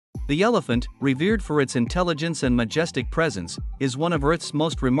The elephant, revered for its intelligence and majestic presence, is one of Earth's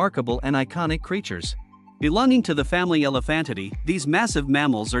most remarkable and iconic creatures. Belonging to the family Elephantidae, these massive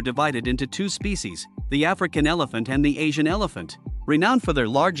mammals are divided into two species, the African elephant and the Asian elephant. Renowned for their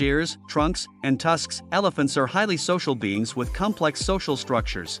large ears, trunks, and tusks, elephants are highly social beings with complex social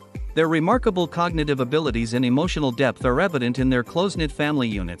structures. Their remarkable cognitive abilities and emotional depth are evident in their close-knit family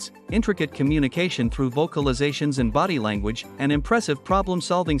units, intricate communication through vocalizations and body language, and impressive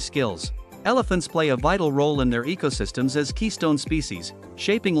problem-solving skills. Elephants play a vital role in their ecosystems as keystone species,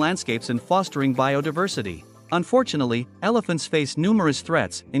 shaping landscapes and fostering biodiversity. Unfortunately, elephants face numerous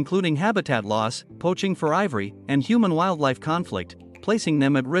threats, including habitat loss, poaching for ivory, and human-wildlife conflict, placing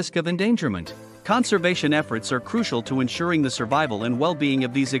them at risk of endangerment. Conservation efforts are crucial to ensuring the survival and well-being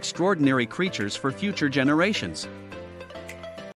of these extraordinary creatures for future generations.